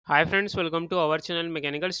Hi friends, welcome to our channel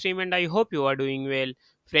Mechanical Stream and I hope you are doing well.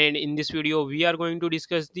 Friend, in this video we are going to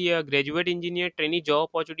discuss the graduate engineer trainee job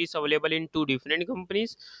opportunities available in two different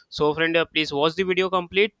companies. So friend, please watch the video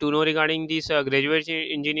complete to know regarding these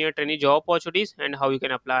engineer trainee job opportunities and how you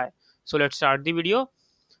can apply. So let's start the video.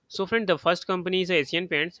 So, friend, the first company is Asian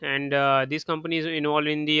Paints, and this company is involved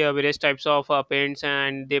in the various types of paints,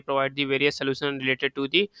 and they provide the various solutions related to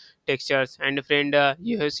the textures. And friend,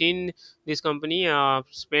 you have seen this company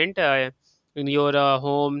paint in your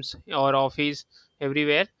homes or office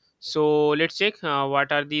everywhere. So let's check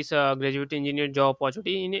what are these graduate engineer job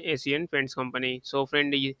opportunity in Asian Paints company. So,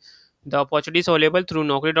 friend, the opportunity is available through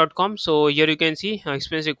Naukri.com. So here you can see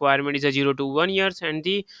experience requirement is a 0 to 1 years, and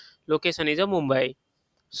the location is a Mumbai.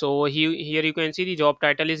 So here you can see the job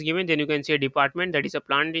title is given, then you can see a department, that is a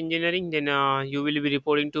plant engineering, then you will be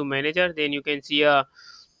reporting to manager, then you can see a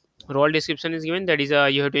role description is given, that is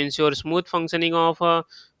you have to ensure smooth functioning of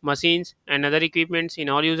machines and other equipments in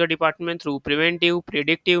all user department through preventive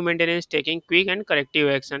predictive maintenance, taking quick and corrective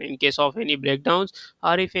action in case of any breakdowns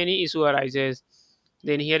or if any issue arises.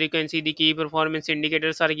 Then here you can see the key performance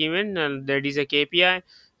indicators are given, that is a KPI.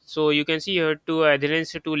 So you can see here to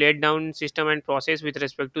adherence to laid down system and process with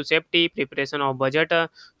respect to safety, preparation of budget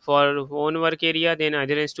for own work area, then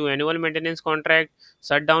adherence to annual maintenance contract,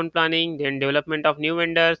 shutdown planning, then development of new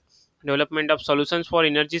vendors, development of solutions for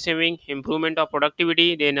energy saving, improvement of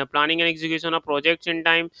productivity, then planning and execution of projects in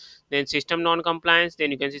time, then system non-compliance,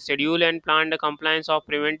 then you can see schedule and planned compliance of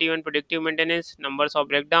preventive and predictive maintenance, numbers of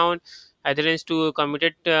breakdown, adherence to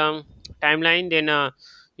committed timeline, then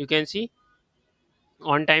you can see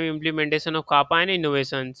on time implementation of kappa and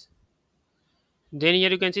innovations. Then here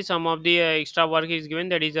you can see some of the extra work is given,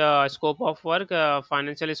 that is scope of work,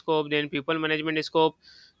 financial scope, then people management scope,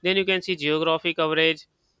 then you can see geography coverage,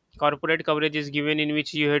 corporate coverage is given in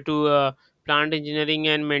which you have to plant engineering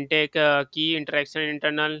and maintain key interaction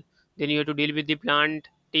internal, then you have to deal with the plant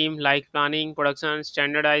team like planning, production,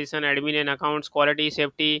 standardization, admin and accounts, quality,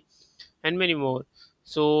 safety, and many more.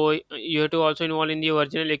 So you have to also involve in the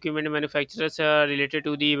original equipment manufacturers related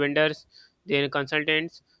to the vendors, then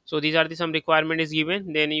consultants. So these are the some requirement is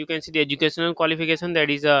given. Then you can see the educational qualification, that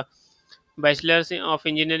is a bachelor's of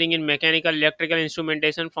engineering in mechanical electrical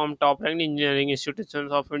instrumentation from top ranked engineering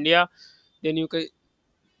institutions of India. Then you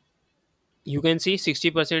can see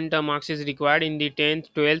 60% marks is required in the 10th,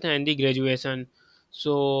 12th and the graduation.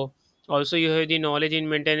 So also you have the knowledge in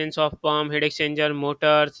maintenance of pump, heat exchanger,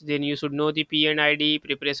 motors, then you should know the P and ID,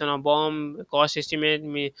 preparation of bomb, cost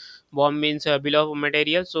estimate, bomb means bill of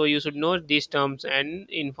material, so you should know these terms and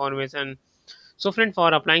information. So friend,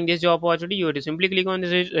 for applying this job opportunity you have to simply click on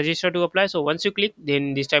the register to apply. So once you click,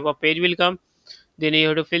 then this type of page will come, then you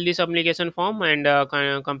have to fill this application form and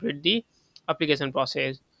complete the application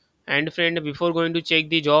process. And friend, before going to check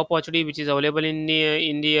the job opportunity which is available in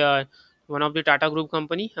the one of the Tata group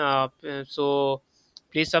company, so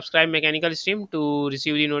please subscribe Mechanical Stream to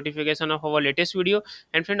receive the notification of our latest video.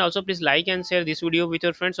 And friend, also please like and share this video with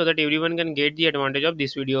your friends so that everyone can get the advantage of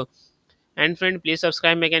this video. And friend, please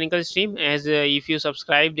subscribe Mechanical Stream, as if you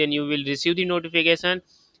subscribe then you will receive the notification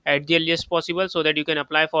at the earliest possible so that you can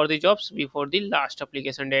apply for the jobs before the last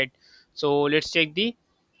application date. So let's check the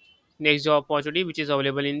next job opportunity which is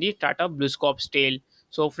available in the Tata BlueScope steel.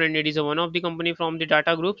 So friend, it is one of the company from the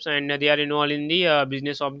Tata groups, and they are involved in the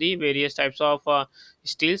business of the various types of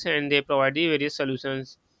steels, and they provide the various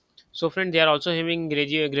solutions. So friend, they are also having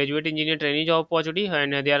graduate engineer trainee job opportunity,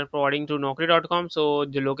 and they are providing through Naukri.com. So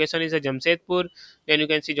the location is a Jamshedpur. Then you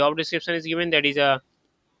can see job description is given, that is a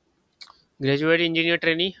graduate engineer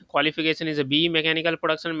trainee. Qualification is a B mechanical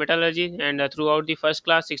production metallurgy, and throughout the first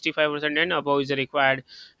class 65% and above is required,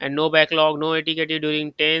 and no backlog, no etiquette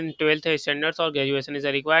during 10th, 12th standards or graduation is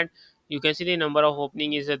required. You can see the number of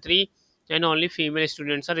opening is a 3, and only female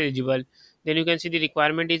students are eligible. Then you can see the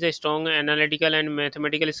requirement is a strong analytical and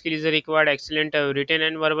mathematical skill is required, excellent written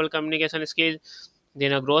and verbal communication skills,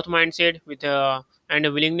 then a growth mindset with and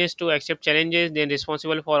a willingness to accept challenges, then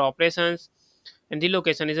responsible for operations, and the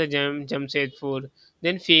location is a Jamshedpur.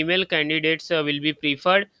 Then female candidates will be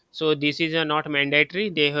preferred. So this is not mandatory.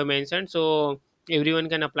 They have mentioned, so everyone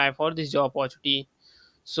can apply for this job opportunity.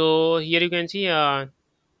 So here you can see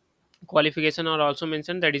qualification are also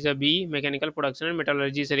mentioned, that is a B mechanical production and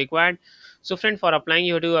metallurgy is required. So friend, for applying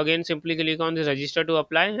you have to again simply click on this register to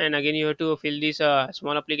apply, and again you have to fill this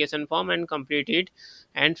small application form and complete it.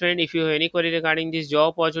 And friend, if you have any query regarding this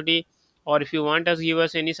job opportunity, or if you want us give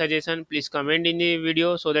us any suggestion, please comment in the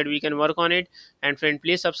video so that we can work on it. And friend,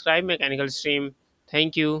 please subscribe Mechanical Stream.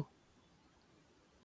 Thank you.